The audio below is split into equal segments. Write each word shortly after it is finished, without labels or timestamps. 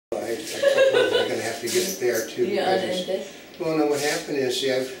I'm going to have to get it there too. Yeah, and well, no, what happened is,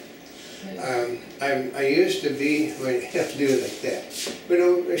 see, I used to be, well, you have to do it like that. But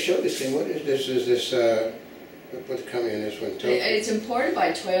I showed this thing. What is this? Is this, what's coming in this one? It's imported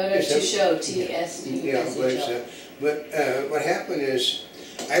by Toyota to show TSD. Yeah, but what happened is,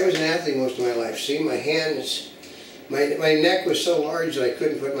 I was an athlete most of my life. See, my hands, my neck was so large that I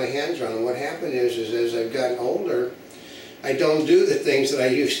couldn't put my hands on them. What happened is as I've gotten older, I don't do the things that I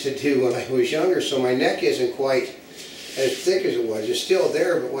used to do when I was younger, so my neck isn't quite as thick as it was. It's still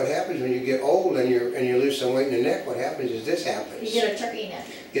there, but what happens when you get old and you lose some weight in the neck, what happens is this happens. You get a turkey neck.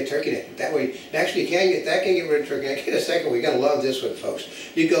 Get turkey neck. That way, actually, you can get rid of turkey neck. Get a second one. You're going to love this one, folks.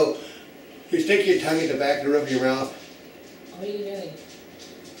 You stick your tongue in the back of the roof of your mouth. What are you doing?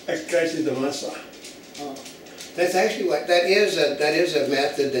 That stretches the muscle. Oh. That's actually what, that is a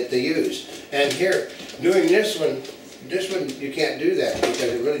method that they use. And here, doing this one you can't do that because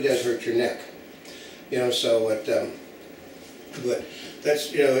it really does hurt your neck. You know, so but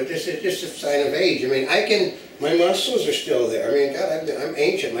that's, you know, it's just a sign of age. I mean, my muscles are still there. I mean, God, I'm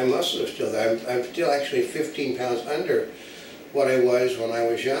ancient. My muscles are still there. I'm still actually 15 pounds under what I was when I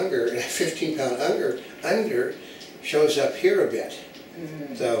was younger. 15 pound under shows up here a bit.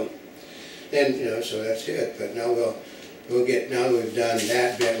 Mm-hmm. So, and you know, so that's it. But now we'll get, now that we've done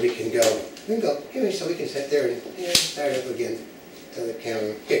that bit, we can go. Give me so we can sit there and start up again. To the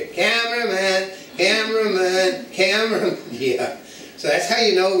camera. Here, cameraman. Yeah. So that's how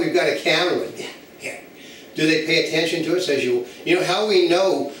you know we've got a cameraman. Yeah. Do they pay attention to it? Says you know how we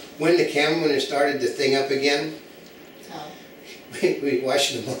know when the cameraman has started the thing up again? How? We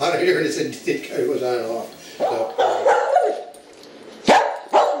watch the monitor and it goes on and off. So,